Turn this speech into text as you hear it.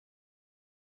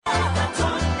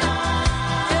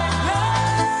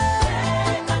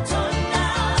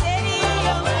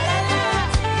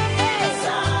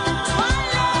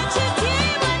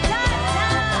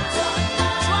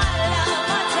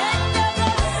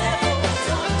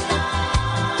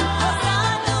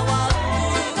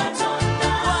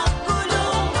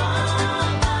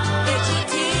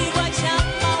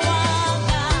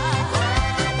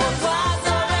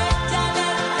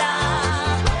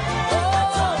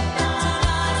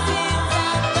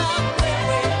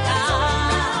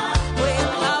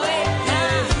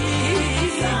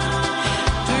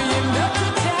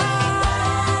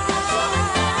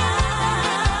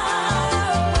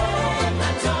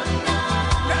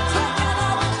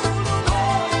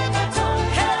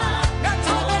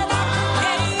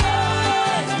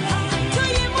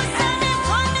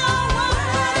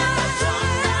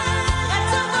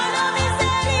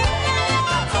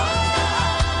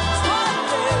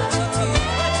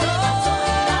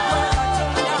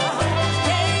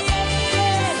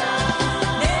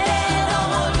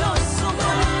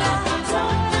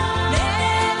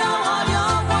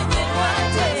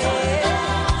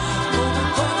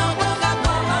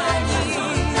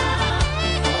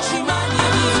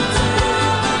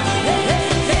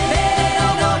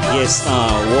Yes,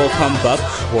 welcome back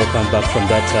from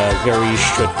that very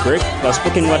short break. The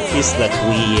spoken word piece that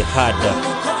we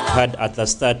had at the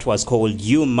start was called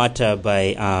 "You Matter"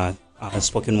 by a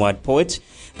spoken word poet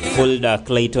called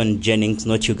Clayton Jennings,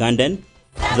 not Ugandan.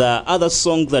 The other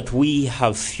song that we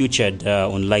have featured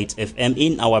on Light FM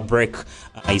in our break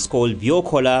is called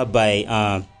 "Biokola" by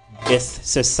Beth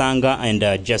Sesanga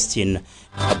and Justin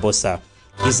Bosa.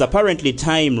 It's apparently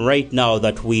time right now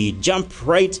that we jump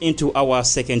right into our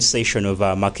second session of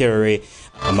Makerere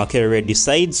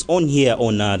Decides on here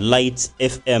on Light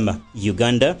FM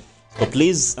Uganda. So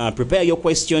please prepare your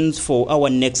questions for our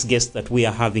next guest that we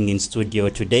are having in studio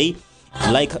today.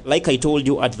 Like I told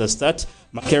you at the start,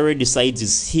 Makerere Decides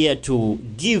is here to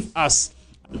give us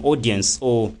an audience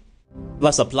or give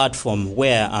us a platform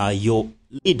where your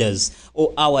leaders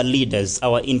or our leaders,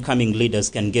 our incoming leaders,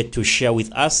 can get to share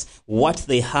with us what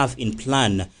they have in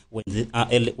plan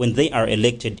when they are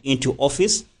elected into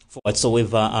office for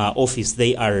whatsoever office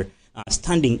they are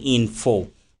standing in for.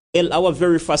 Well, our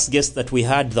very first guest that we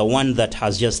had, the one that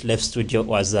has just left studio,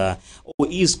 is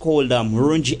called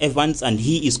Murungi Evans, and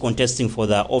he is contesting for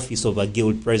the office of a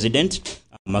guild president,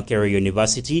 Makerere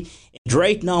University. And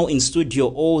right now in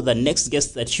studio, the next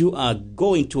guest that you are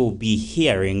going to be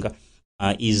hearing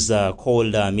is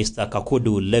called Mr.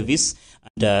 Kakudu LEVIS,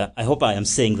 and I hope I am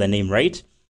saying the name right.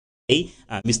 Okay.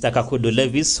 Mr. Kakudu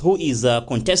LEVIS, who is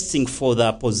contesting for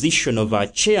the position of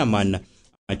Chairman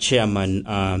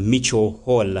Mitchell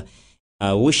Hall.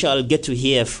 We shall get to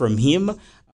hear from him,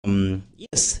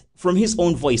 yes, from his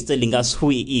own voice, telling us who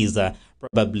he is.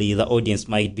 Probably the audience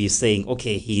might be saying,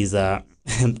 okay, he's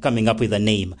coming up with a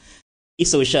name.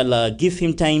 So we shall give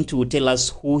him time to tell us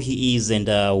who he is and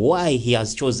why he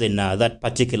has chosen that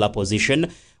particular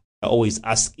position. I always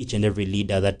ask each and every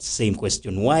leader that same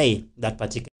question: why that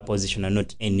particular position and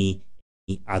not any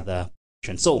other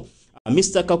position? So,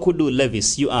 Mr. Kakudu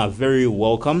LEVIS, you are very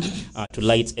welcome to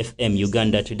Light FM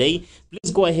Uganda today.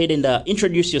 Please go ahead and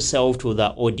introduce yourself to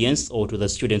the audience or to the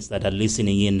students that are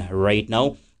listening in right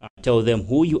now. Tell them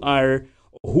who you are,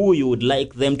 who you would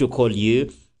like them to call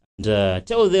you. And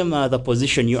tell them the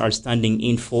position you are standing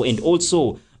in for, and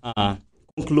also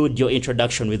conclude your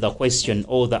introduction with the question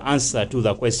or the answer to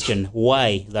the question,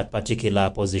 why that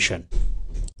particular position.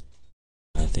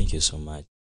 Thank you so much,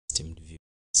 esteemed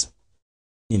viewers.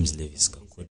 My name is LEVIS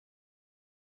Kakudu.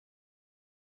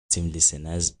 Esteemed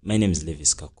listeners, my name is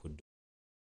LEVIS Kakudu.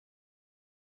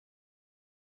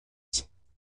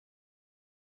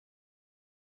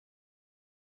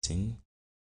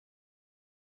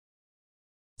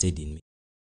 Stayed in me.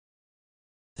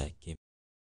 I came.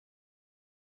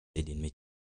 Stayed in me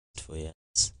for years.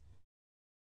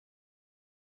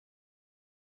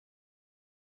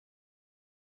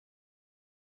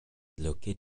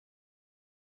 Located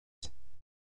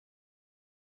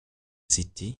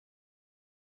city.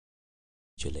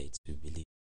 Actually, we believe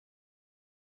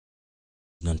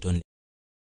not only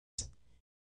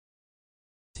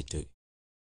city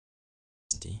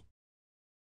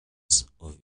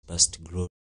of past growth.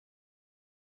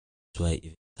 That's why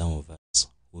even some of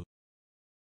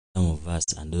us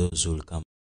and those who will come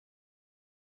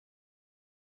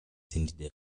in the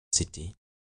city,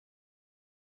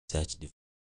 such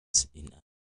difference in us.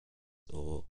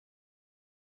 So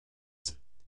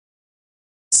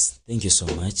thank you so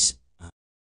much,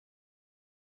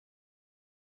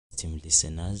 esteemed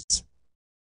listeners.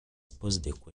 Pose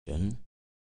the question.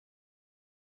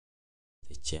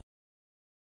 The chair.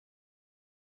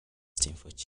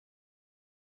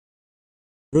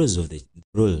 For the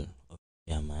role of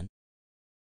chairman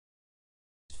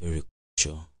is very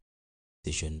crucial.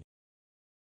 Decision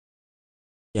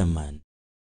chairman,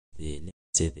 let's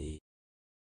say the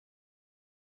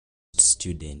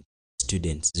student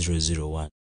 001,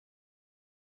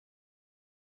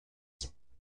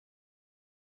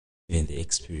 even the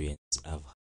experience of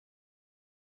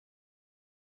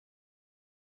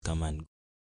come and go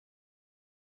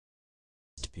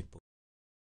people.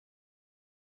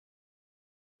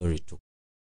 Sorry to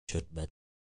short, but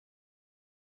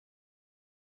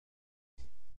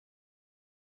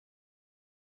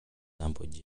example,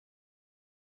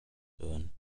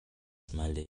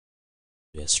 Mali,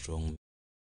 we are strong.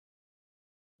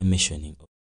 Mentioning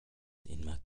in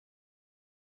market,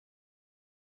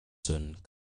 so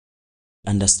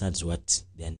understands what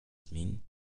they mean.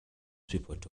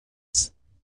 People to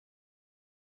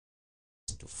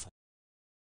fight,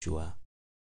 sure,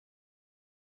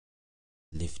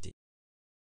 lift it.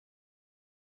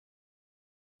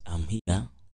 I'm here,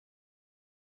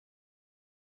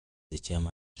 the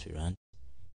chairman aspirant,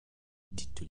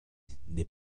 to the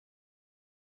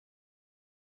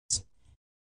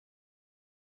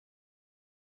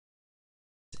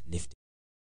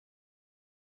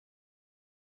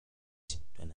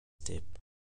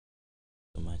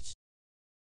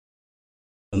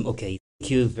Okay,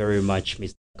 thank you very much,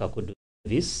 Mr. Kakudu.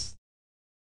 This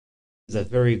is a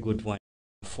very good one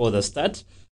for the start.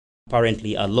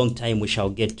 Apparently, a long time we shall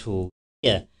get to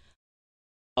hear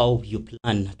how you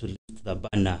plan to lift the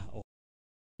banner or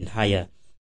higher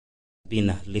being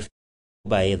lifted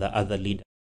by the other leader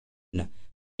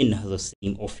in the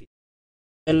same office.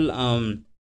 Well,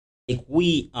 like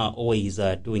we are always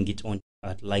doing it on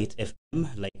at Light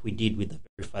FM, like we did with the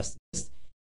very first guest.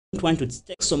 I don't want to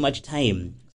take so much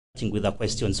time starting with the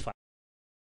questions first.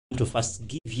 I want to first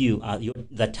give you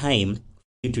the time for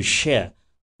you to share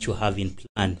what you have in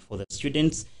plan for the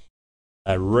students,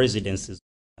 residences,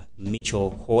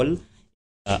 Mitchell Hall,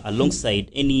 alongside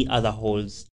any other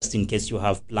halls, just in case you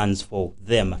have plans for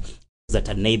them that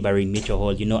are neighboring Mitchell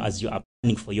Hall. You know, as you are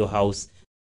planning for your house,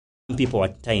 some people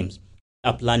at times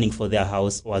are planning for their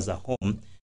house or as a home,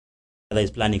 other is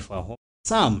planning for a home.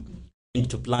 Some need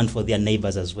to plan for their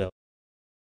neighbors as well.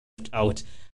 Out,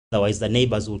 otherwise the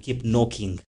neighbors will keep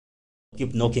knocking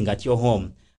at your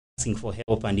home, asking for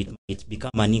help, and it might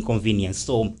become an inconvenience.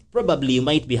 So probably you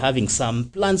might be having some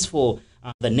plans for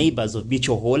the neighbors of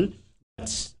Mitchell Hall,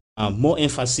 but more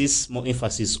emphasis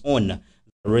on the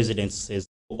residences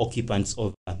or occupants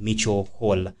of Mitchell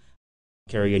Hall,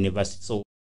 Makerere University. So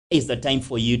it's the time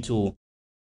for you to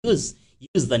use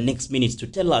the next minutes to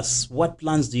tell us what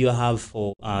plans do you have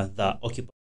for the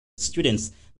occupant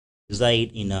students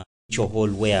reside in Mitchell Hall,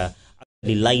 where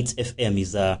actually Light FM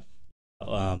is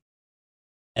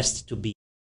best to be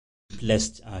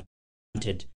blessed.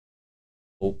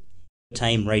 So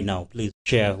time right now, please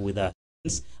share with us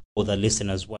or the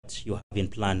listeners what you have in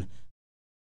plan,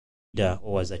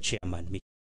 or as a chairman.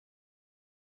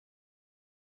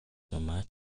 So much.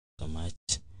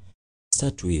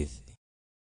 Start with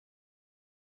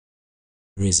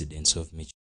residents of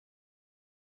Mitchell.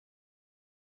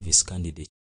 This candidate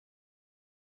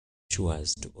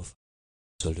ensures to offer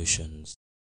solutions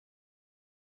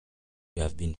we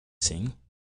have been facing.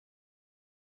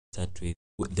 Start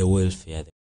with the welfare,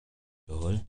 the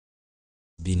whole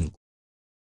being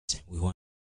good. We want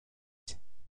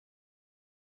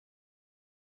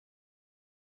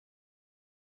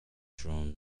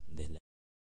from the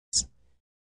lives.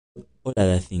 All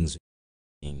other things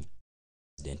we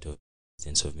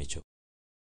residents of Mitchell.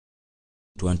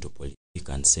 We want to politic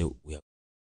and say we are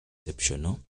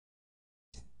exceptional.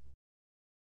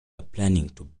 We are planning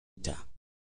to better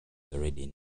already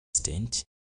in extent.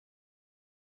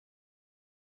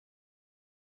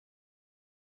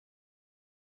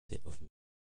 Of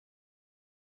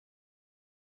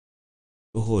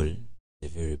the whole, the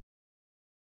very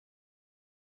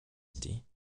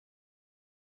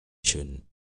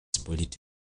political,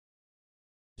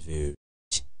 very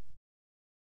rich,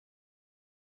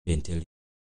 intelligent,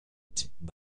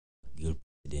 guild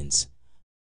presidents,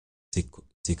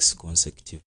 six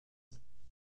consecutive.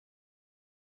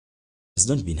 It's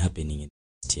not been happening in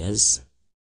years.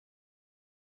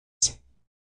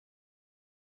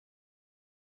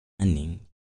 Planning,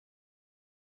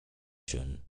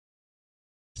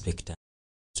 expect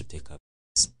to take up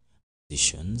these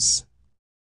positions.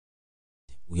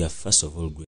 We have first of all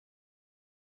great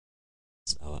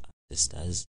our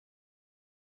ancestors.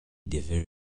 The very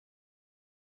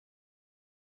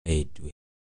aid with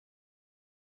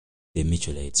the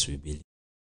Mitchellites we believe.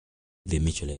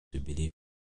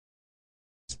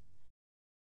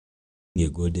 A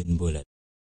golden ball at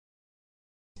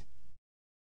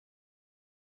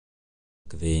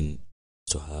then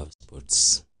to have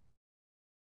sports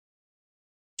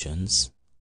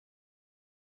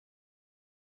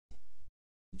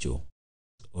Joe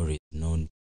or is known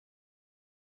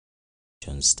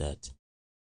that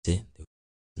say the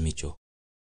Mitchell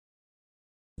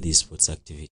these sports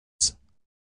activities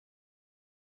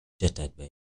jetted by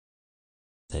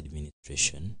the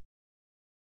administration.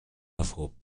 I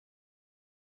hope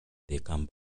they come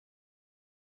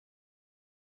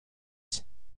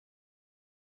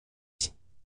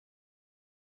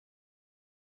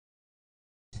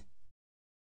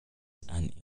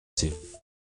an inclusive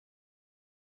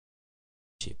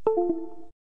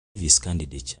this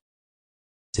candidature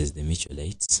says the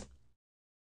Mitchellites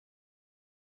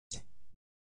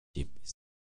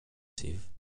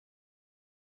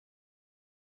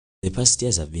the past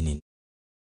years have been in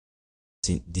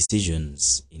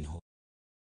decisions in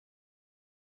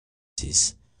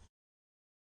this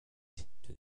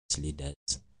to leaders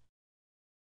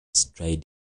striding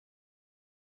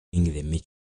the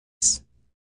Mitchellites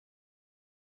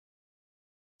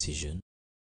decision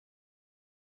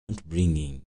not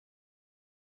bringing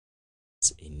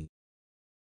in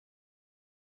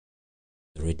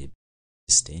already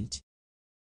existent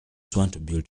want to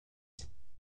build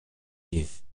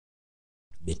achieve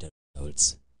better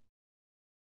results.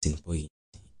 In point,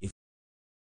 if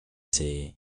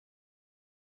say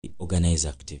we organize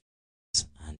activities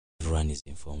and everyone is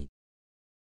informed,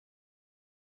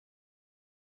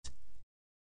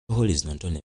 the whole is not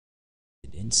only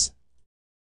residents,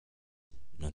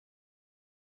 not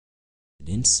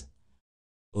residents,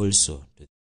 also to the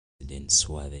residents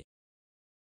who are there.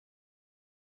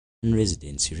 And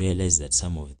residents, you realize that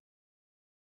some of them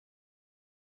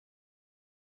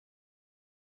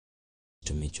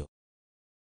to meet you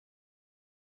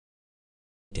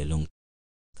a long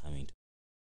coming to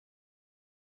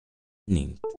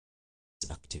this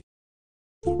activity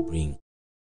to bring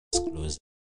us closer.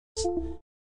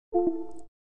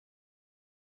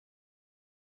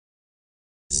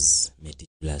 Is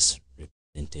meticulous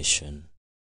representation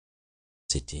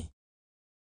city.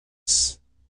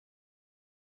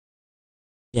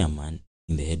 Chairman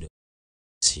in the head of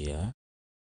this year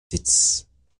sits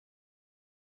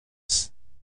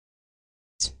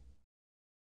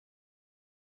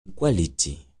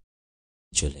quality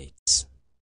electrolytes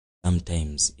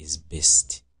sometimes is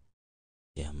best.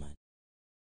 Chairman,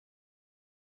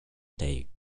 I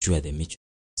sure the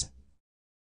metrolytes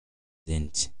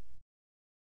present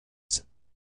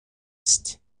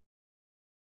best.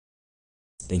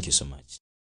 Thank you so much.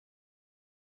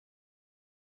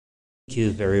 Thank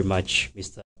you very much,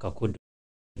 Mr. Kakudu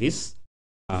Levis.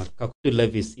 Kakudu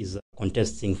Levis is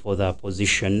contesting for the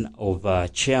position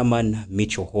of Chairman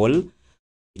Mitchell Hall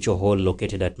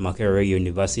located at Makerere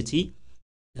University.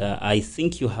 I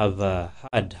think you have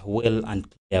heard well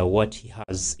and clear what he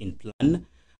has in plan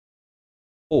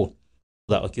for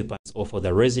the occupants or for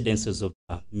the residences of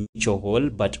Mitchell Hall,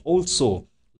 but also,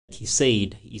 like he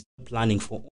said, he's planning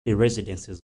for only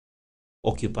residences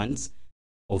occupants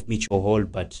of Mitchell Hall,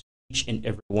 but each and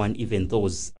everyone, even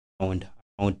those around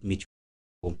Mitchell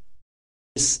Hall.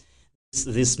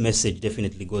 This message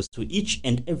definitely goes to each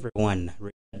and everyone,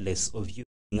 regardless of you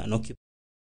being an occupant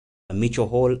of Mitchell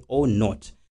Hall or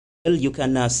not. Well, you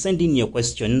can send in your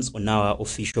questions on our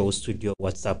official studio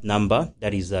WhatsApp number.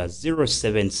 That is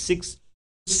 076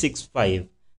 265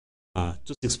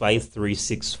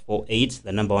 3648.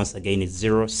 The number once again is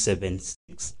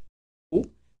 076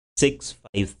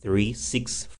 265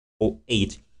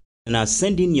 3648. And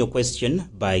send in your question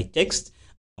by text,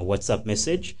 a WhatsApp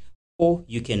message, or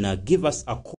you can give us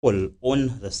a call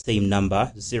on the same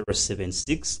number,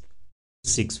 076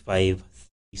 265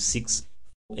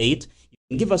 3648.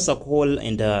 Give us a call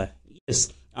and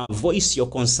voice your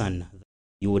concern.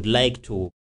 You would like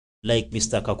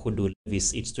Mr. Kakudu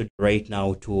Levis it's to right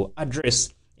now to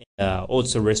address,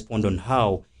 also respond on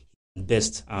how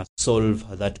best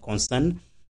solve that concern.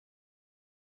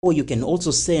 Or you can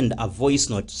also send a voice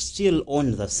note still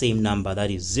on the same number, that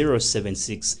is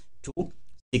 076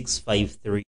 265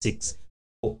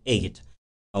 3648.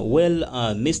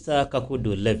 Mr.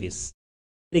 Kakudu Levis,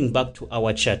 getting back to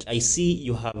our chat, I see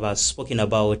you have spoken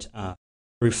about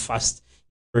very first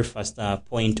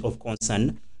point of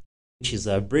concern, which is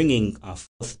bringing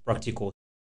forth practical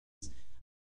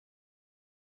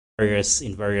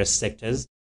in various sectors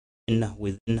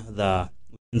within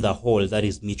the whole, that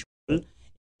is mutual.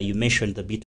 You mentioned the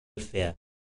bit of welfare.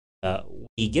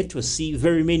 We get to see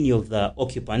very many of the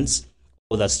occupants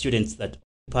or the students that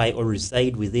occupy or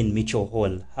reside within Mitchell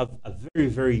Hall have a very,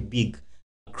 very big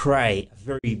cry, a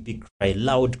very big cry,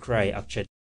 loud cry actually,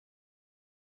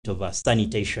 of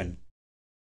sanitation.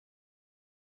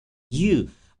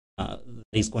 You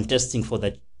is contesting for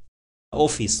the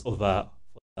office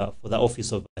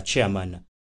of chairman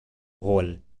Hall.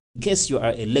 In case you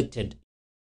are elected,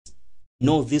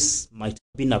 this might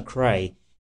have been a cry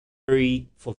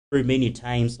for very many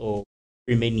times or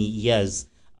very many years.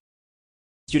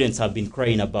 Students have been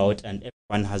crying about, and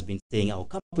everyone has been saying, "I'll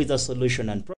come up with a solution,"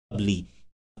 and probably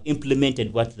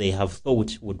implemented what they have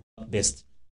thought would work best.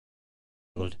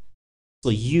 So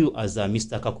you, as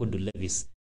Mr. Kakudu Levis,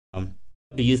 what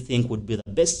do you think would be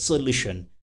the best solution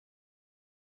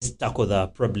to tackle the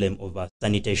problem of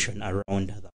sanitation around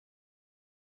the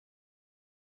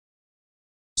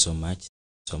So much.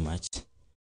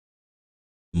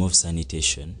 Move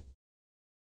sanitation.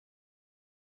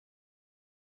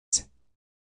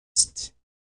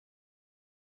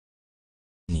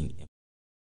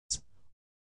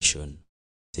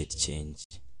 State change.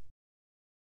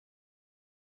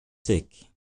 Take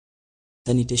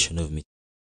sanitation of me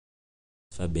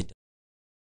far better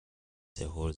the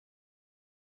whole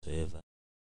whatsoever.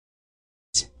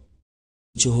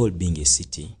 Your whole being a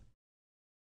city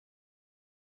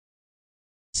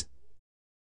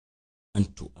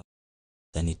and to up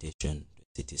sanitation to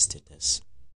city status.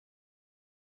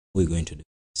 We're going to do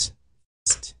this.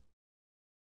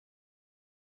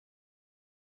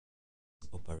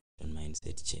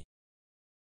 mindset change.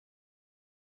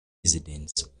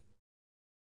 Residents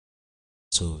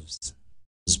solves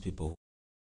those people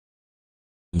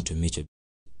who come to Mitchell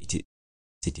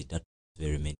city that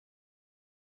very many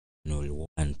will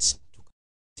want to come to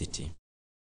the city.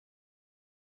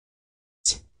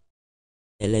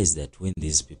 Realize that when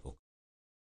these people,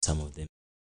 some of them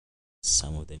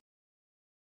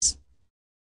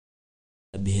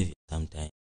the behavior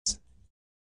sometimes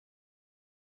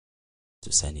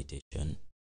to sanitation,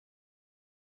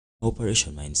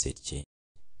 operation mindset change,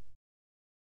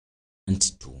 and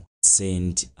to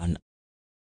send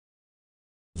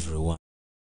everyone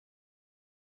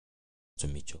to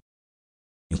Mitchell.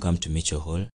 You come to Mitchell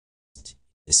Hall,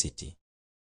 the city,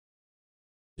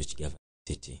 which governs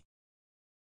the city.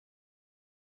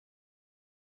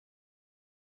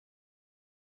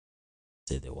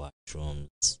 Say the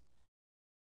washrooms,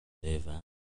 whatever.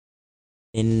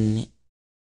 Then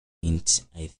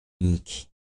I think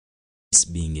this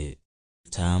being a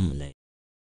term like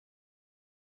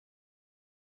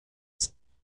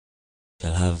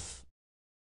shall have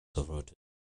overall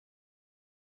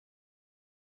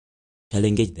shall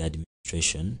engage the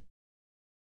administration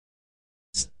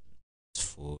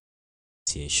for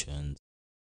negotiations.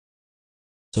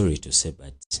 Sorry to say,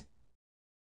 but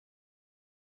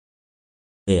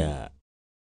where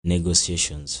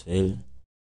negotiations fail,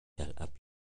 shall apply.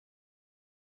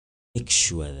 Make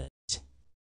sure that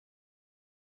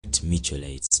what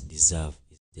Mitchellites deserve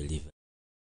is delivered.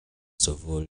 So of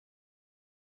all,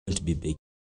 don't be begging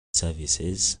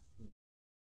services,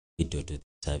 to the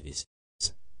services.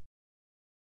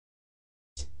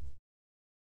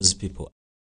 Those people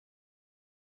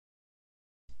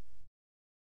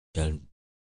shall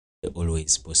be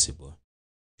always possible.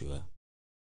 Sure.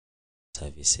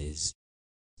 Services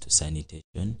to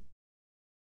sanitation.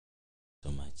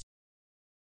 So much.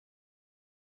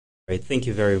 Right, thank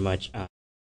you very much to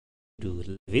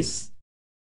LEVIS.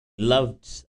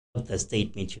 Loved the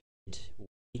statement you made.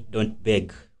 We don't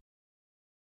beg.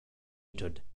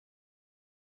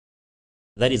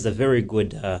 That is a very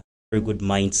good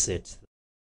mindset.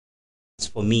 As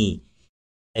for me,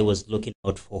 I was looking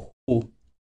out for who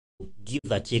give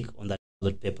the tick on that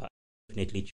ballot paper.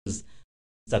 Definitely choose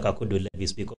Mr. Kakudu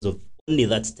LEVIS because of only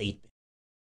that statement.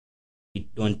 We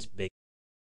don't beg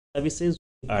services.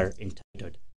 We are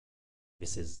entitled.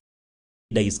 Services.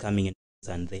 Leader is coming in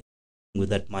and they with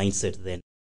that mindset. Then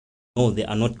no, they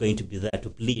are not going to be there to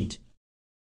plead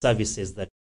services that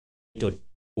to.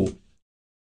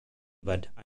 But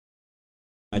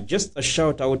just a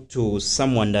shout out to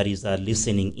someone that is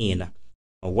listening in.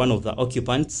 One of the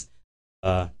occupants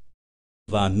of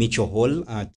Mitchell Hall,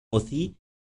 Timothy.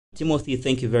 Timothy,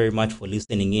 thank you very much for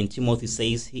listening in. Timothy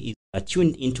says he is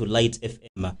tuned into Light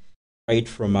FM right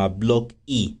from Block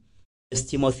E. Yes,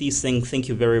 Timothy, saying thank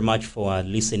you very much for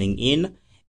listening in.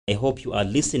 I hope you are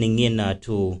listening in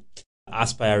to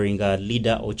aspiring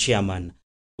leader or chairman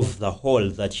of the hall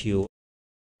that you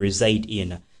reside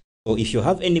in. So if you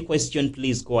have any question,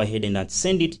 please go ahead and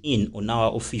send it in on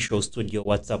our official studio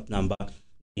WhatsApp number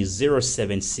is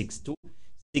 0762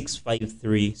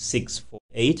 653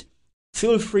 648.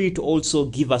 Feel free to also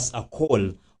give us a call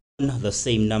on the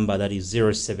same number, that is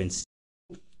 0762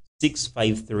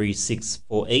 653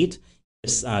 648.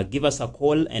 Yes, give us a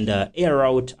call and air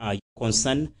out your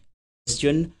concern,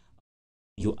 question,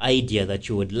 your idea that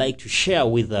you would like to share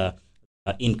with the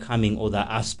incoming or the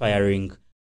aspiring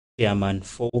chairman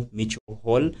for Mitchell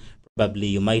Hall. Probably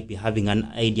you might be having an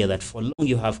idea that for long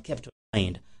you have kept in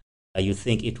mind. You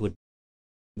think it would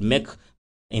make the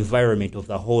environment of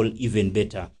the hall even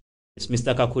better. Yes,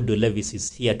 Mr. Kakudu LEVIS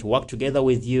is here to work together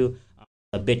with you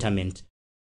the betterment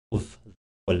of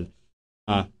the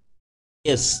hall.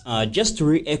 Yes, just to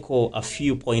re-echo a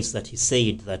few points that he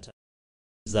said that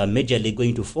is majorly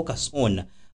going to focus on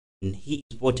when he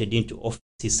is voted into office.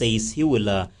 He says he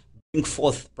will bring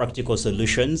forth practical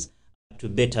solutions to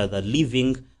better the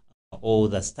living or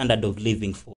the standard of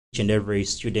living for each and every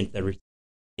student that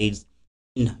resides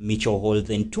in Mitchell Hall.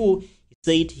 Then two, he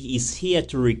said he is here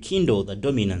to rekindle the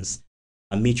dominance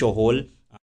Mitchell Hall,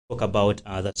 talk about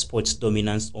the sports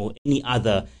dominance or any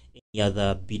other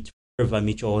bit wherever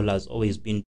Mitchell Hall has always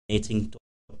been dominating to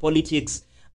politics,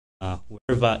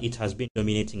 wherever it has been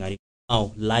dominating and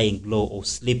now lying low or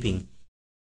sleeping.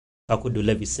 Kakudu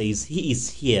LEVIS says he is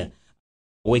here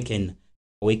awaken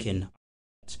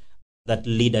that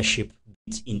leadership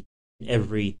bit in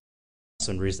every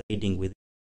person residing within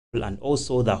and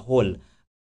also the whole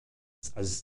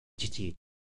as GT.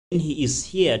 And he is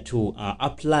here to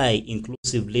apply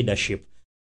inclusive leadership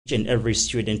each and every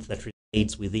student that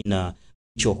resides within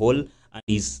Mitchell Hall. and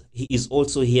he is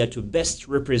also here to best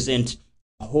represent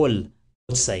the whole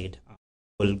outside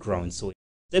whole ground. So if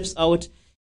he steps out,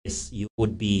 yes, you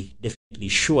would be definitely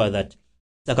sure that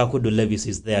Takakudu Levis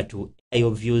is there to air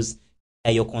your views,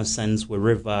 air your concerns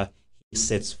wherever he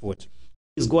sets foot.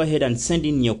 Please go ahead and send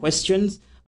in your questions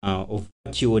of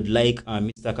what you would like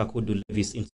Mr. Kakudu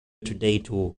Levis today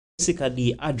to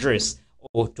basically address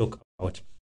or talk about.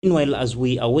 Meanwhile, as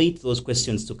we await those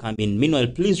questions to come in,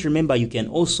 please remember you can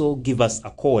also give us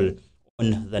a call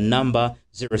on the number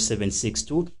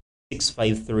 0762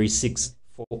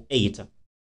 653648.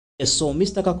 Yes, so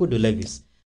Mr. Kakudu Levis,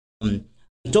 I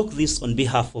talk this on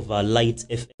behalf of Light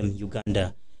FM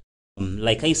Uganda.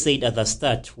 Like I said at the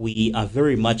start, we are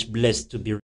very much blessed to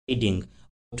be residing,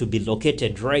 to be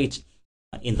located right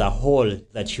in the hall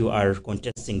that you are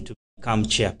contesting to become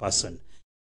chairperson.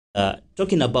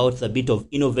 Talking about a bit of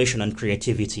innovation and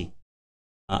creativity,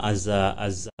 as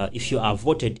if you are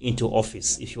voted into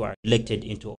office, if you are elected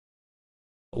into office,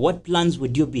 what plans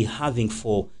would you be having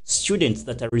for students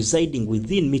that are residing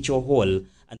within Mitchell Hall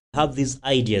and have these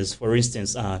ideas, for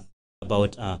instance,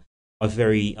 about our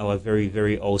very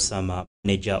awesome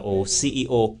manager or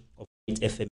CEO of Light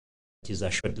FM, which is a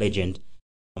short legend.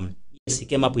 Yes, he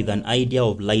came up with an idea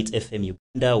of Light FM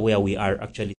Uganda, where we are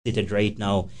actually seated right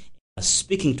now,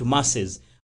 speaking to masses,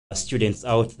 students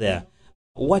out there.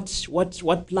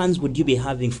 What plans would you be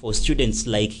having for students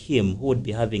like him who would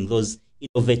be having those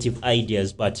innovative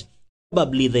ideas, but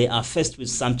probably they are faced with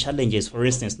some challenges? For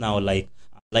instance, now like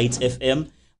Light FM,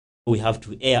 we have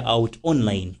to air out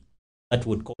online. That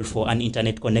would call for an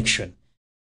internet connection.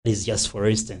 This is just for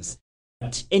instance.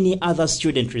 But any other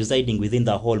student residing within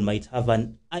the hall might have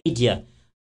an idea,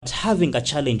 but having a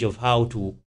challenge of how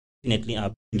to definitely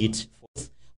bring it forth,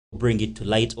 bring it to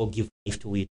light, or give life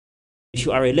to it. If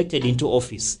you are elected into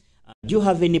office, do you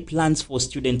have any plans for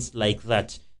students like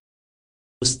that,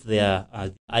 boost their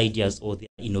ideas or their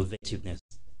innovativeness?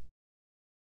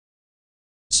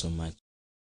 So much,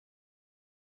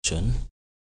 John.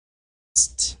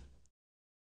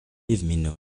 Leave me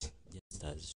note, just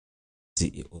as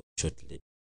CEO shortly,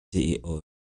 CEO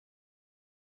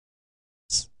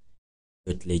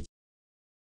shortly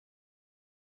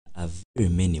have very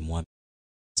many more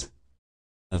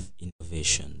of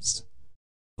innovations,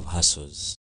 of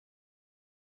hustles,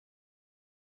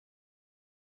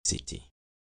 city.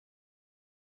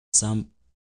 Some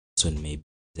person may be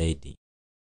residing,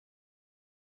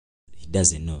 he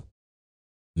doesn't know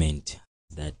meant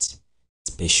that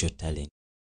special talent.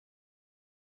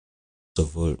 First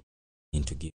of all, we need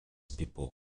to give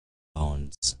people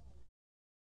pounds.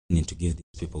 We need to give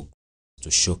these people to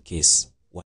showcase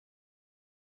what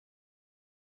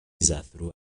these are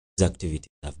through. These activities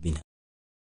have been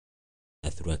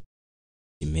through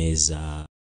meza,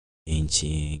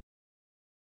 benching.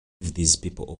 Give these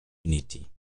people opportunity.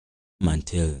 Come and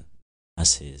tell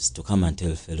masses, to come and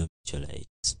tell fellow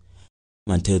mutualites,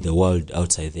 come and tell the world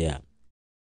outside there,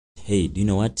 hey, do you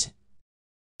know what?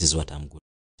 This is what I'm good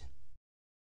at.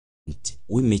 And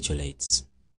we mutualites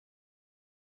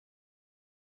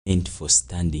meant for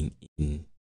standing in.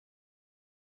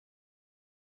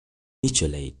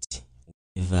 Mutualite will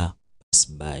never pass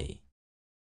by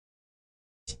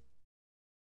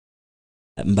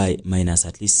minus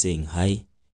at least saying hi.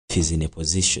 If he's in a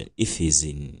position, if he's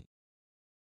in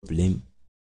problem,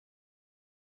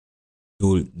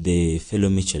 the fellow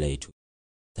mutualite will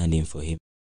stand in for him.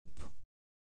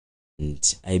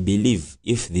 And I believe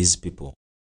if these people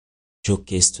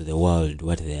showcase to the world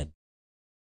what they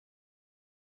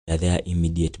are their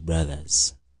immediate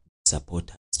brothers,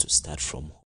 support has to start from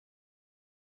home.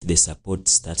 If the support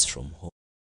starts from home,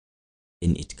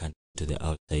 then it can go to the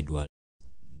outside world.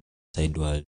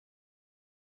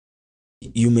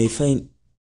 You may find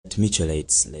that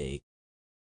mutualites like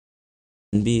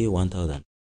can be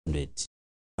 1,100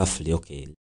 roughly. Okay,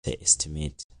 let's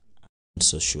estimate. I'm not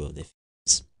so sure of the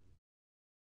figures.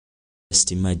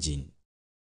 Just imagine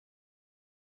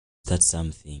that's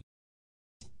something.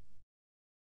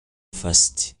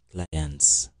 First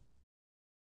clients.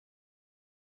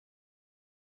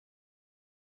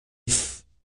 If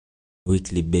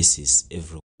weekly basis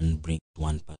everyone brings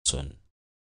one person,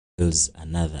 tells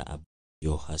another about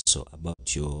your hustle,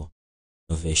 about your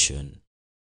innovation,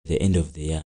 at the end of the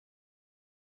year,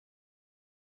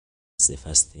 that's the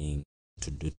first thing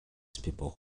to do to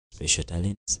people, special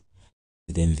talents,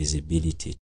 give them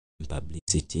visibility and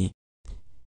publicity,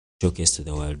 showcase to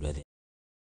the world where they are.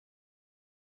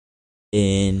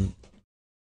 Then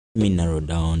let me narrow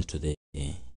down to the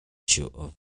issue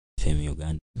of FM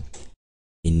Uganda.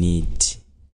 We need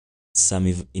some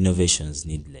innovations,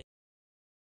 need like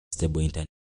stable internet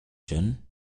connection,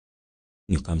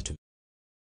 when you come to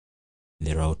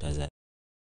the routers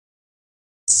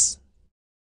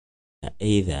are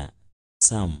either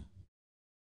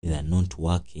not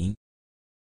working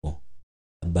or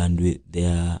bandwidth,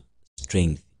 their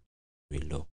strength is very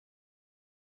low.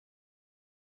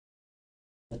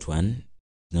 That one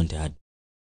is not hard.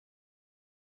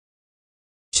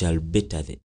 Shall better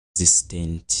the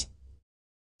existent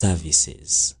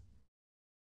services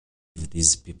of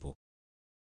these people.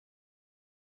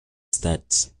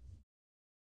 That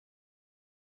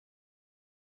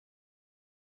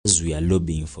as we are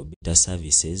lobbying for better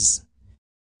services,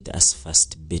 let us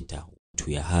first better what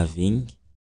we are having.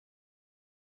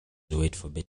 Wait for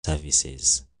better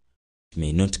services. It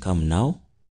may not come now,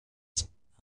 but I'm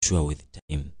sure with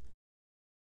time.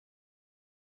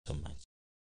 So much.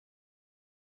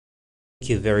 Thank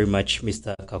you very much,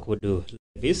 Mr. Kakudu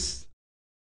Levis.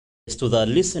 As to the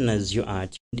listeners, you are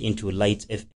tuned into Light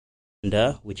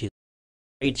FM, which is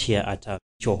right here at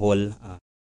Mitchell Hall,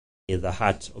 in the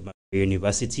heart of Makerere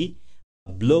University,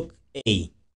 Block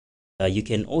A. You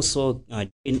can also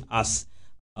join us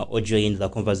or join the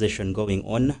conversation going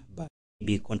on by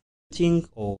maybe contributing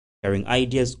or sharing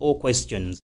ideas or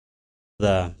questions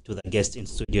to the guest in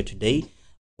studio today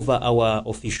over our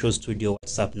official studio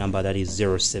WhatsApp number, that is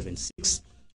 076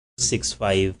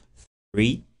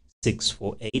 653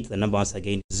 648. The number once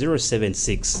again is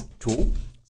 0762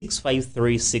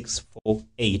 653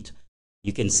 648.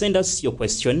 You can send us your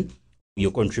question,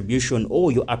 your contribution,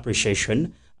 or your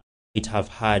appreciation. It have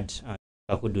had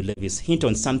Kakudu Levis hint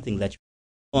on something that you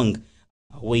long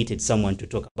awaited someone to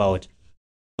talk about.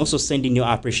 Also send in your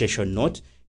appreciation note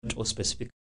or specific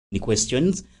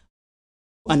questions,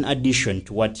 an addition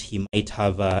to what he might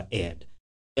have aired.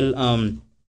 Well,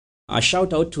 a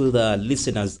shout out to the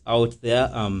listeners out there.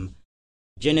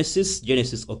 Genesis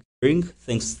Occurring,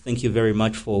 thank you very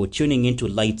much for tuning into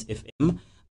Light FM,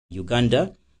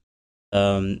 Uganda.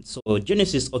 So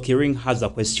Genesis Occurring has a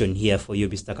question here for you,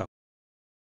 Mr. Kakudu.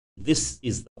 This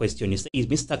is the question. He says,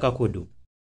 Mr. Kakudu,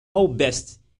 how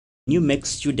best can you make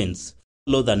students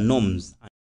follow the norms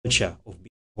and culture of being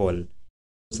whole?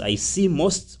 Because I see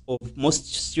most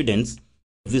students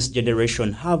of this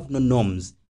generation have no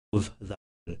norms of the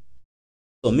whole.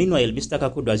 So meanwhile, Mr.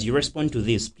 Kakudu, as you respond to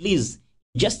this, please,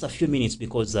 just a few minutes,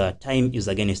 because time is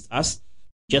against us,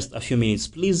 just a few minutes,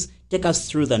 please take us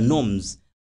through the norms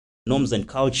and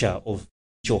culture of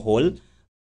your whole.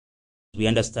 We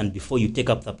understand before you take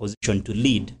up the position to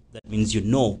lead, that means you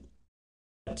know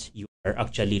what you are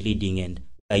actually leading and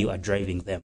where you are driving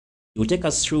them. You will take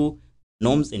us through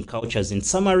norms and cultures in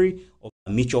summary of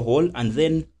Mitchell Hall, and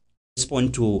then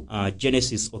respond to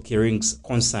Genesis Occurring's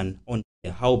concern on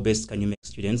how best can you make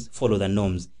students follow the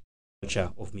norms and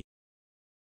culture of Mitchell.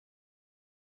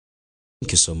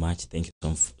 Thank you so much. Thank you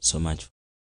so much for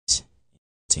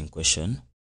this question.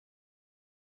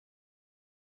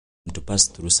 To pass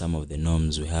through some of the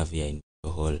norms we have here in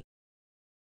Mitchell Hall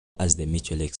as the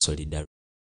Mitchell Solidarity.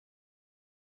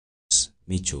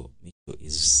 Mitchell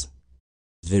is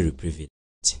very privileged,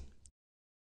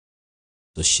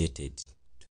 associated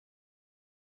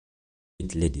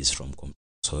with ladies from Complex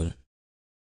Hall.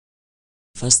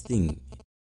 First thing you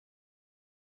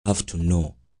have to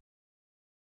know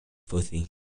before thinking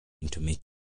to Mitchell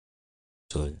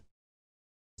Hall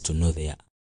is to know their.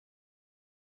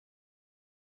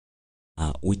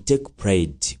 We take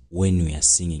pride when we are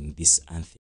singing this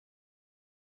anthem.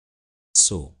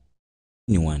 So,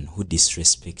 anyone who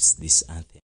disrespects this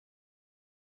anthem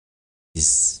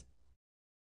is,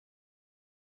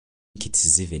 it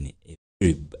is even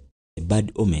a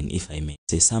bad omen, if I may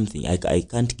say something. I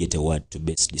can't get a word to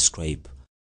best describe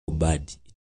how bad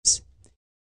it is.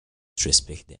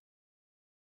 Disrespect them.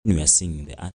 When we are singing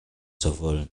the anthem, first of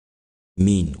all,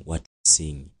 mean what we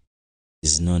sing.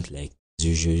 It's not like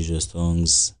usual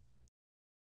songs.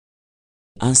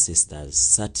 Ancestors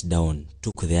sat down,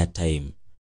 took their time,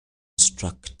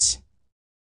 construct,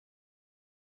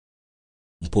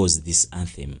 compose this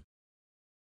anthem.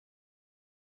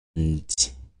 And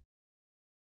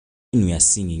when we are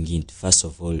singing it, first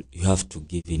of all, you have to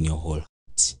give in your whole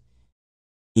heart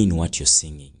in what you're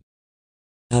singing.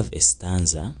 You have a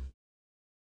stanza.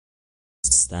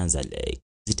 Like,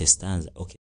 is it a stanza?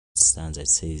 Okay, stanza, it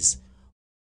says,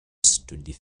 to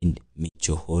defend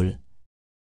Mitchell Hall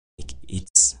like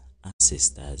its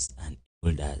ancestors and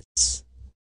elders.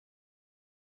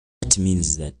 That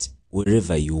means that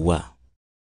wherever you are,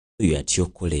 though you are at your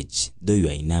college, though you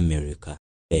are in America,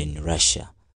 in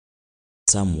Russia,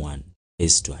 someone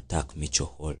has to attack Mitchell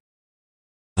Hall. You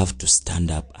have to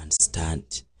stand up and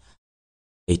fight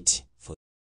for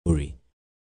the glory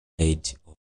of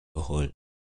Mitchell Hall.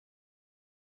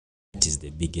 That is the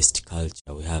biggest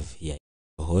culture we have here in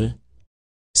the whole.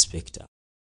 Respect our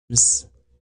anthems.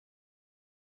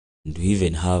 And we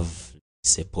even have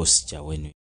a posture when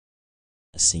we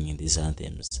are singing these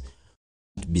anthems.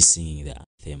 To be singing the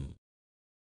anthem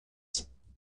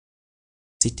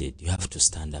seated, you have to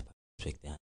stand up and respect the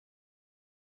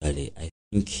anthem. I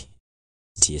think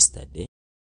yesterday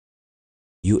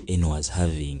UN was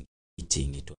having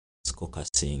meeting, it was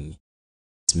caucusing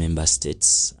its member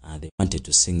states, and they wanted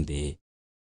to sing the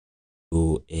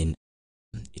UN.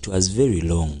 It was very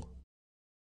long.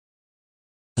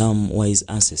 Some wise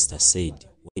ancestors said,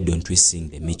 why don't we sing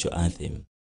the mutual anthem,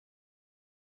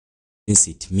 since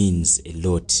it means a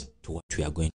lot to what we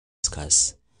are going to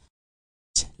discuss.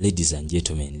 Ladies and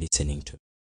gentlemen listening to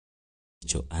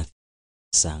mutual anthem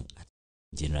sang at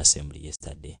General Assembly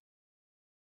yesterday.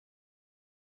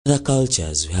 Other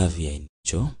cultures we have here in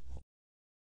mutual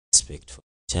respect for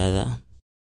each other.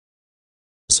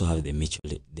 Also have the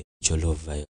mutual law of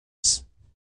violence,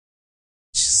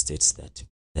 which states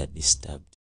that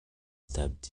disturbed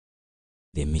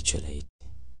the mutual aid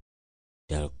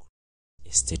shall create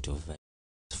a state of violence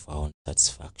for our own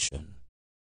satisfaction.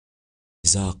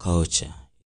 It's our culture.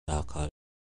 It's our culture.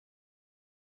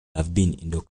 Have been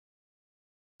indoctrinated.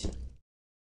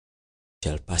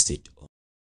 Shall pass it on.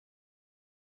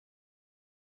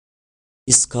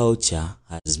 This culture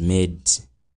has made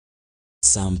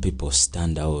some people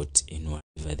stand out in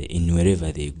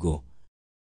wherever they go.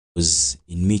 Because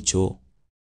in Micho,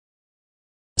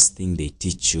 first thing they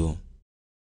teach you,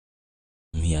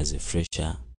 me as a fresher,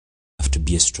 you have to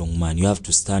be a strong man. You have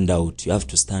to stand out. You have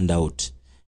to stand out.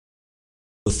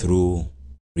 Go through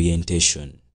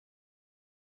orientation.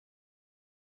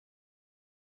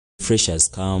 Freshers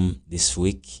come this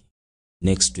week.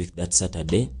 Next week, that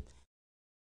Saturday,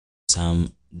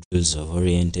 some drills of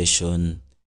orientation,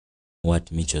 what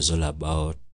Micho is all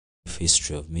about,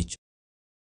 history of Micho,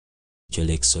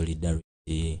 Lake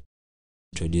solidarity,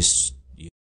 introduce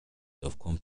of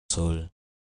soul.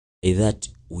 By that,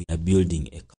 we are building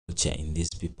a culture in these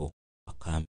people who are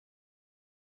coming.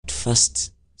 At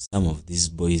first, some of these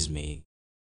boys may,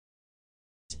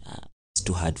 it's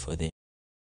too hard for them.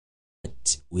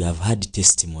 But we have had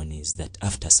testimonies that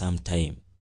after some time,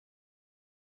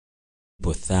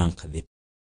 people thank the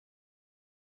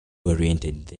who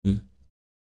oriented them.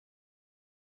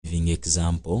 Giving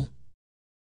example,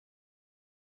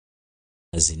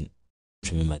 as in,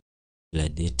 remember the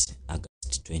date,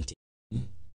 August 20,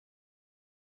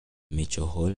 Mitchell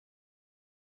Hall,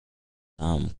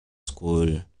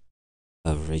 school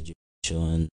have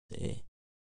registration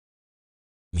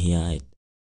here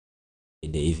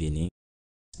in the evening,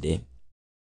 the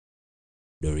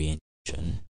orientation.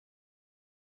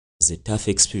 It was a tough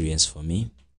experience for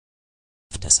me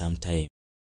after some time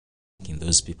thanking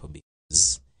those people,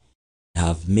 because they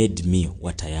have made me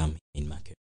what I am in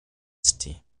makerere.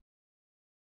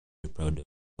 Very proud of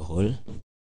the whole,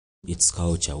 its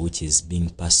culture which is being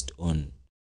passed on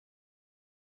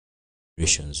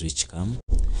generations which come,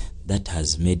 that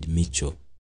has made Micho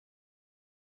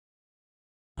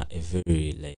a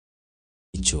very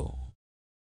Micho,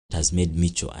 it has made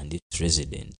Micho and its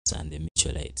residents and the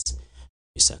Micholites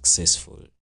be successful.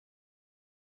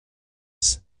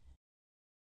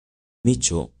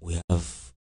 Micho, we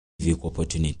have equal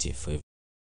opportunity for everyone.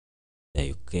 That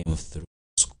you came through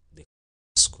the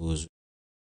schools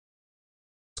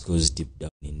deep down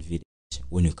in village.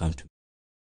 When you come to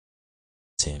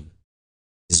same,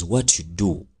 is what you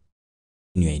do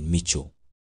when you're in Micho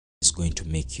is going to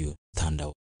make you stand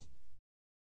out.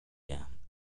 Yeah,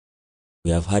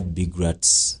 we have had big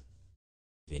rats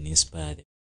even inspire them.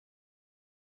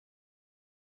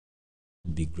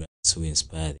 Big rats who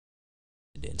inspire the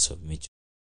residents of Micho,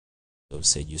 of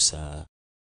Sejusa,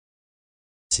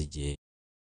 CJ.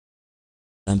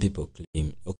 Some people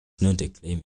claim, okay, not a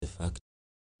claim, the fact that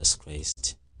Jesus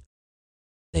Christ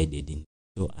died in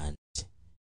Micho, and in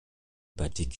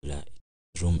particular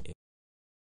room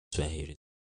where he is.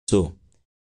 So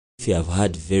if you have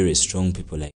had very strong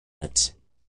people like that,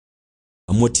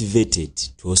 are motivated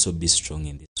to also be strong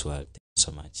in this world. Thank you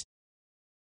so much.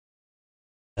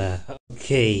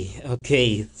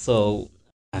 Okay. So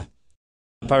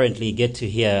apparently get to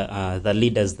hear the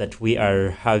leaders that we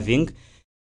are having.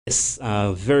 Yes,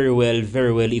 very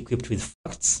well equipped with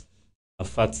facts.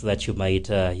 Facts that you might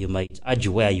urge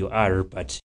where you are,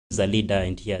 but he's a leader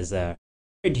and he has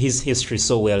read his history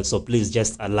so well. So please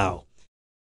just allow.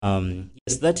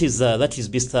 Yes, that is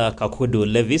Mr. Kakudu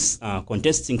Levis,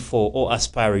 contesting for or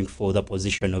aspiring for the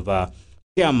position of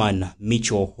Chairman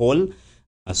Micho Hall.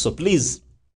 So please,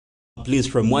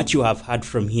 from what you have heard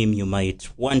from him, you might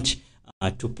want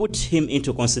to put him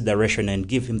into consideration and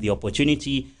give him the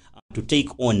opportunity to take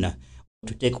on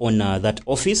that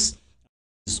office.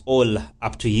 It's all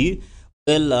up to you.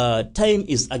 Well, time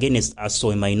is against us,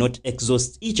 so I might not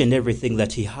exhaust each and everything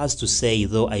that he has to say,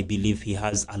 though I believe he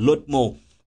has a lot more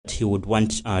that he would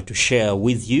want to share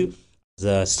with you,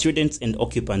 the students and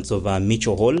occupants of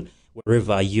Mitchell Hall,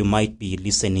 wherever you might be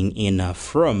listening in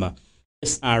from.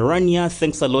 Yes, Rania,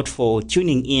 thanks a lot for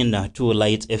tuning in to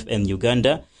Light FM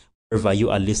Uganda, wherever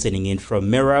you are listening in from.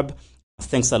 Merab,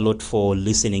 thanks a lot for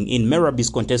listening in. Merab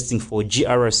is contesting for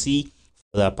GRC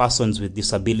for the persons with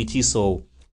disabilities, so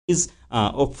please,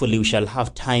 hopefully we shall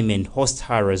have time and host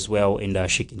her as well,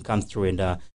 and she can come through and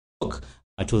talk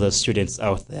to the students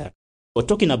out there. We're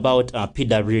talking about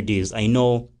PWDs. I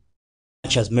know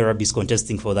much as Merab is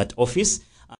contesting for that office,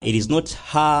 it is not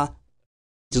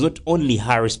only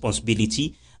her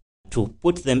responsibility to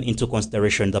put them into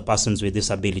consideration, the persons with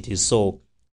disabilities. So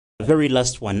the very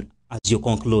last one, as you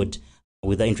conclude,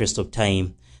 with the interest of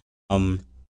time,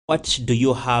 what do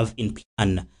you have in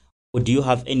plan, or do you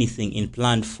have anything in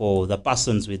plan for the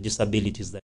persons with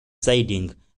disabilities that are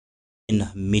residing in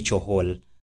Mitchell Hall?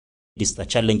 These the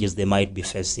challenges they might be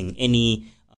facing.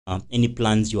 Any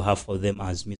plans you have for them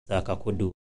as Mr.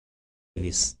 Kakodu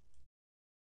Levis?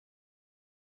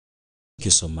 Thank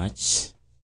you so much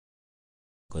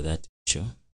for that issue.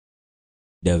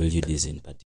 WDs in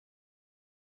particular.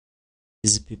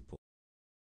 These people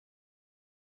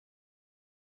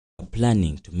are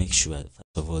planning to make sure,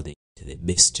 first of all, they get the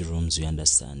best rooms, we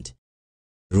understand,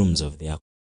 rooms of their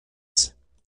communities.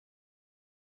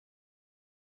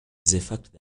 It's a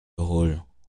fact that the whole,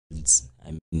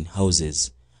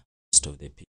 houses most of the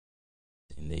people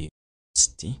in the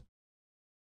university.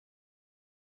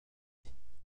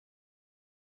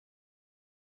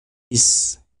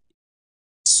 This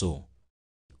so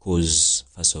because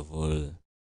first of all,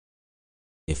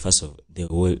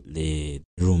 the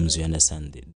rooms, you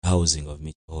understand, the housing of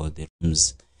Mitchell Hall, the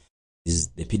rooms, is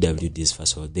the PWDs.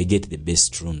 First of all, they get the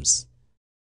best rooms.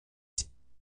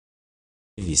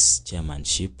 LEVIS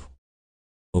chairmanship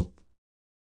hope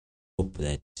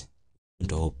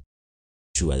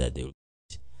sure that they will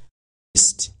get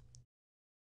best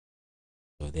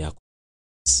of their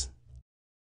communities.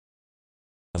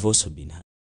 I've also been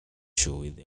sure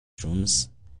with the rooms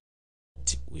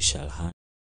that we shall have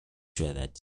sure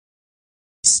that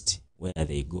east where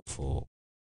they go for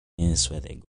where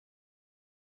they go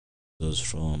those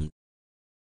from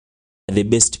are the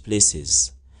best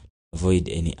places to avoid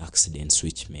any accidents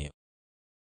which may.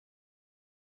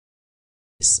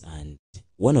 Yes, and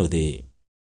one of the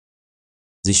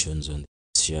positions on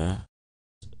the share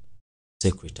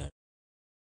secretary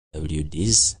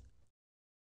WDs,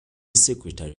 the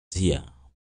secretary here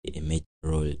a major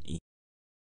role in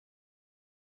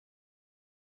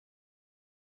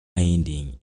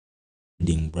finding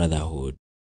brotherhood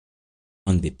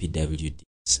among the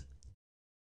PWDs.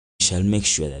 We shall make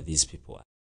sure that these people are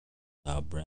our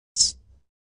brothers.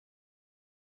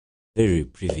 Very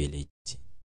privileged.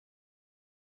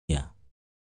 Yeah.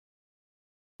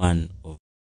 One of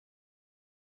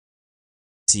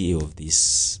the CEO of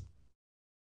this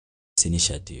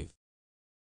initiative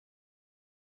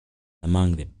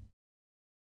among the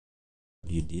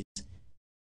PWDs,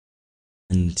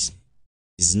 and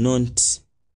is not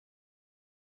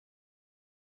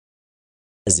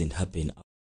doesn't happen.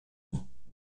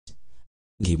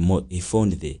 He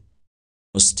found the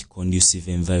most conducive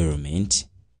environment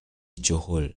which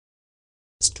Hall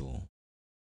has to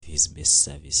his best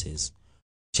services.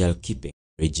 Shall keep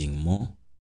encouraging more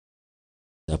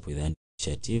up with an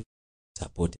initiative,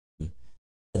 support them.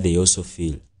 They also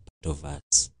feel part of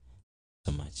us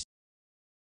so much.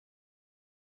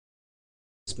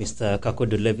 Mr.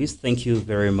 Kakodu Levis, thank you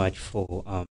very much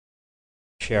for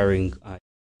sharing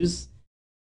views.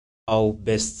 How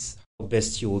best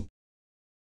you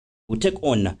will take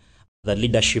on the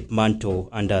leadership mantle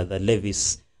under the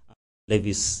LEVIS.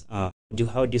 How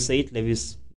do you say it?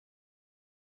 LEVIS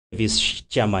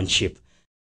chairmanship.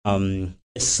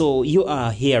 So you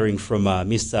are hearing from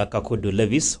Mr. Kakodu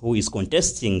Levis, who is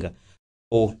contesting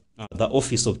for the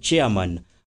office of chairman,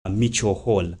 Mitchell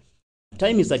Hall.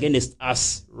 Time is against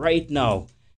us right now.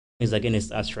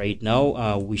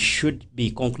 We should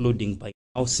be concluding by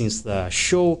now, since the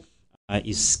show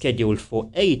is scheduled for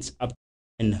 8 up to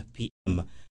 10 p.m.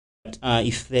 But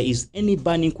if there is any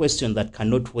burning question that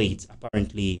cannot wait,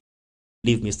 apparently,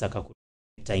 leave Mr. Kakodu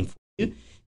time for you.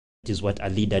 That is what a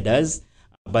leader does.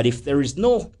 But if there is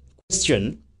no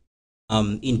question,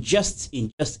 in just 2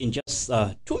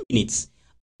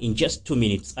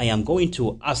 minutes, I am going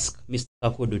to ask Mr.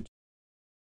 Kakodu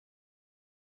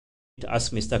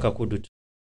ask Mr. Kakudu to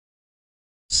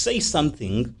say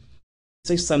something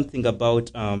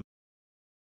about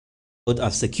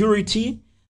security.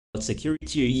 About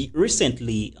security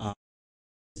recently,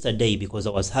 yesterday, because I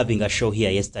was having a show here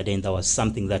yesterday, and there was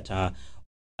something that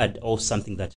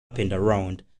something that happened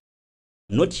around.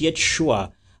 I'm not yet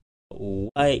sure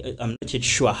why. I'm not yet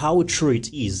sure how true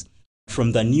it is.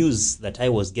 From the news that I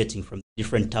was getting from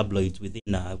different tabloids within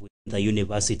the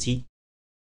university,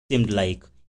 it seemed like it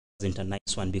wasn't a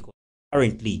nice one, because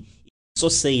apparently it also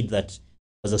said that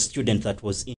there was a student that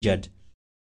was injured.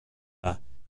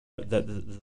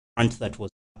 The front that was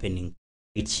happening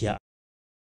right here.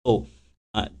 So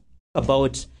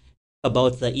about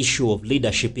the issue of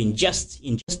leadership in just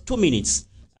 2 minutes.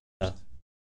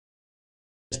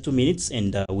 Just 2 minutes,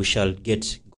 and we shall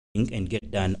get going and get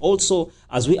done. Also,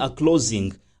 as we are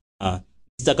closing, Mr.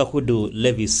 Kakudu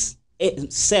Levis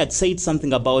said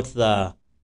something about the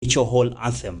Mitchell Hall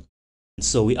anthem.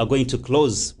 So we are going to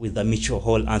close with the Mitchell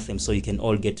Hall anthem, so you can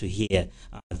all get to hear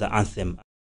the anthem.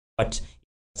 What it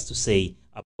has to say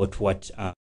about what.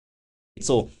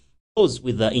 So close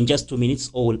with in just 2 minutes,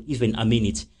 or even a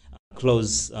minute.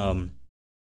 Close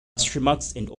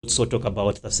remarks, and also talk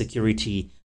about the security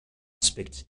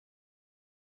aspect.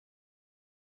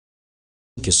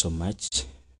 Thank you so much.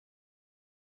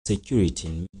 Security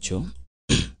in Mitchell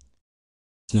is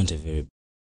not a very big.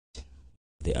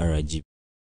 The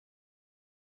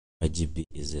RGB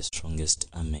is the strongest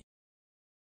army.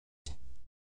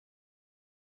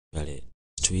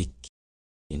 Last week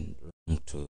in rank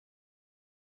to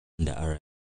the RGB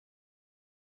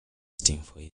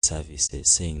for his services,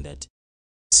 saying that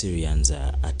Syrians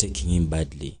are taking him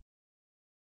badly.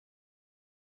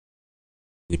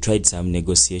 We tried some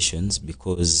negotiations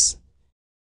because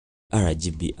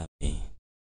RGB army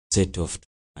set off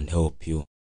and help you.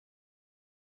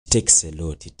 It takes a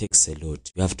lot. You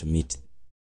have to meet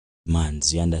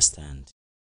demands, you understand.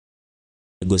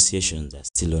 Negotiations are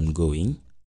still ongoing.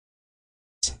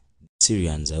 The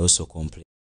Syrians are also complaining.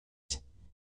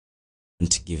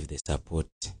 Don't give the support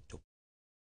to.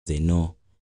 They know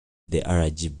the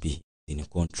RGB in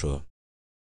control.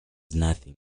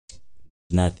 Nothing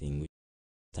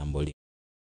tumbling.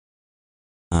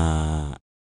 The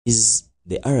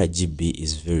RGB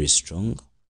is very strong.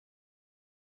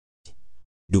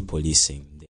 Do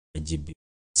policing. The RGB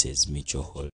says Mitchell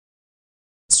Hall.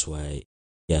 That's why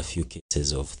there are a few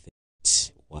cases of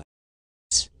theft. What?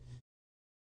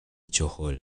 Mitchell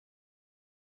Hall.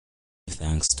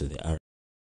 Thanks to the RGB.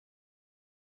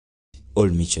 All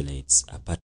Mitchellites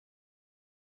apart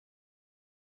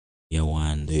year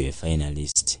one, they're a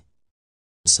finalist.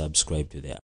 Subscribe to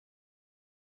the. I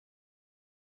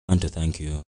want to thank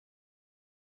you.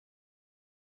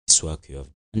 This work you have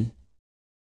done.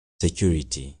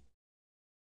 Security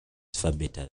is far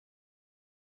better.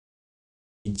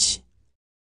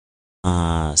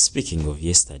 Speaking of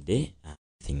yesterday,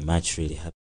 nothing much really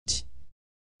happened. I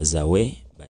was away,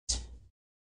 but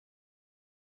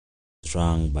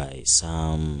strung by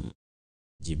some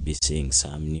GB seeing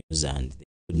some news, and they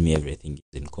told me everything is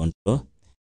in control.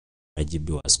 RGB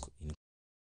was in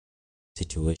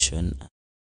situation. I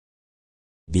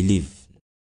believe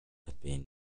happened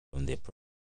from the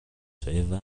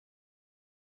whatsoever.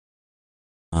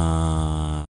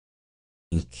 I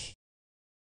think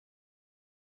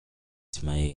it's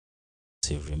my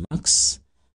save remarks.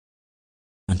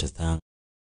 I want to thank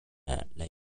like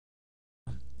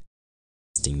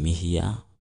hosting me here,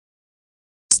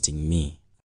 hosting me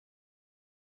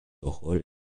the whole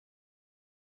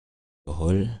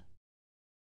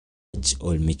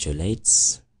all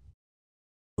Mitchellites.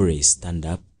 Always stand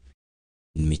up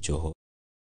in Mitchell Hall.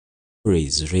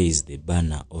 Always raise the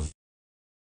banner of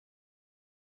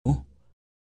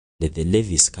that the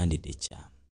LEVIS candidature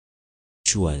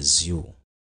ensures you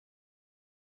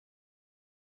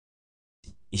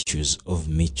issues of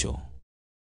Mitchell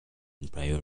in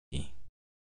priority.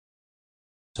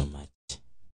 So much.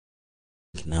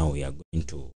 Now we are going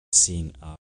to sing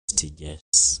our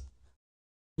prestigious.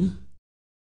 Have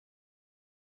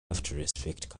to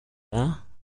respect Canada.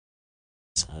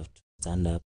 Have to stand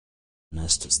up. And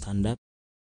us to stand up.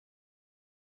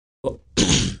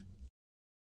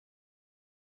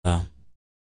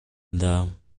 The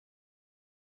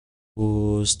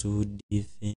was to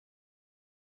defend.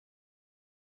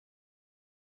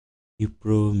 We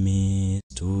promise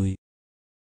to you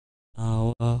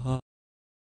our hearts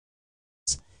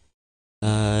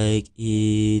like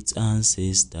its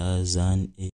ancestors,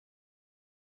 and it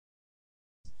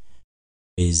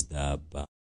is the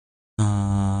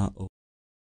banner of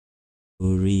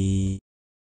glory.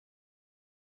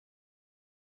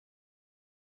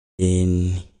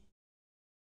 Then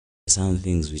some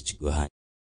things which go hand.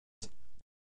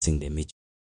 Sing the Mitchell,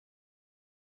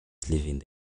 living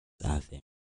the anthem.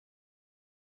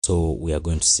 So we are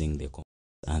going to sing the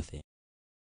anthem.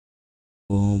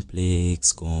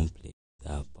 Complex,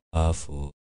 the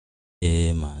powerful,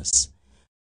 famous,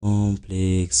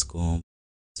 complex,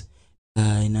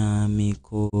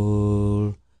 dynamical,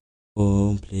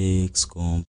 complex,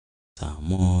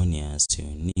 harmonious,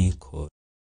 unique,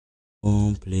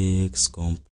 complex,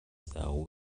 the whole.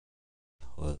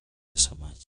 So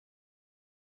much.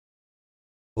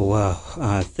 Wow,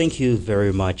 thank you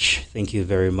very much. Thank you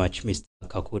very much, Mr.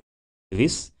 Kakudu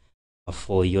Levis,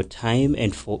 for your time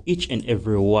and for each and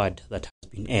every word that has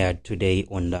been aired today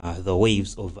on the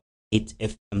waves of 8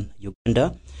 FM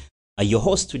Uganda. Your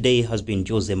host today has been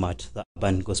Jose Matt, the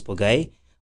urban gospel guy,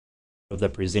 of the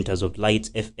presenters of Light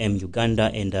FM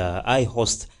Uganda, and I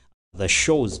host the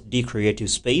show's D Creative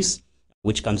Space,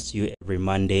 which comes to you every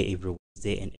Monday, every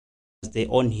Wednesday, and Thursday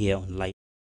on here on Light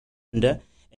Uganda.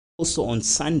 Also on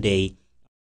Sunday,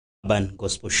 Urban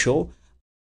Gospel Show,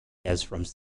 as from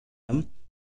 7 p.m.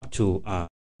 up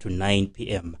to 9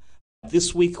 p.m.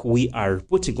 This week we are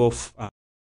putting off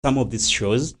some of these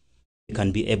shows. You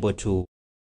can be able to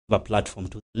have a platform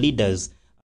to leaders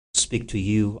to speak to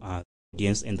you,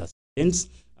 audience and the students,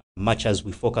 much as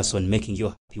we focus on making you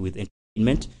happy with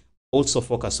entertainment, also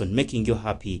focus on making you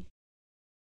happy,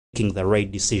 making the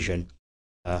right decision.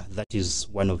 That is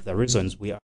one of the reasons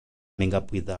we are coming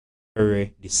up with the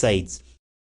Decides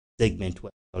segment,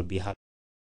 where I'll be having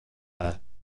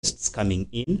guests coming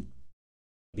in.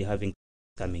 A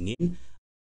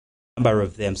number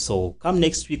of them. So come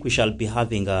next week, we shall be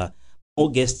having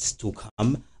more guests to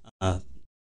come.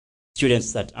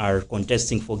 Students that are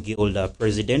contesting for Guild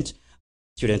President,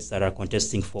 students that are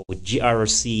contesting for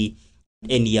GRC,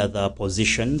 any other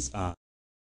positions out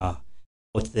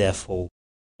there for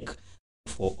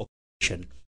occupation.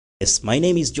 Yes, my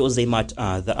name is Jose Matt,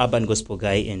 the urban gospel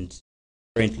guy, and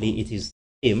currently it is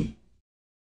time.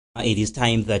 It is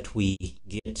time that we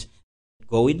get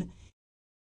going.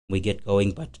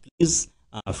 But please,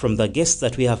 from the guests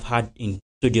that we have had in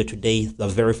studio today, the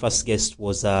very first guest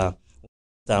was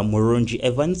Murungi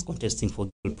Evans, contesting for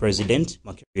Guild President,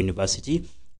 Makerere University.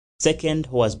 Second,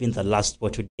 who has been the last for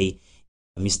today,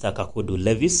 Mr. Kakudu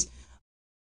Levis,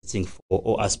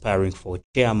 aspiring for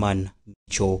Chairman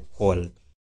Mitchell Hall.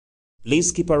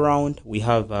 Please keep around. We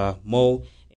have more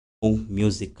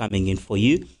music coming in for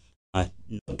you.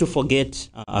 Not to forget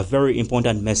a very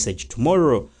important message.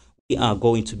 Tomorrow, we are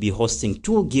going to be hosting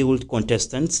 2 Guild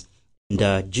contestants and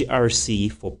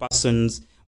GRC for persons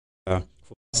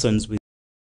with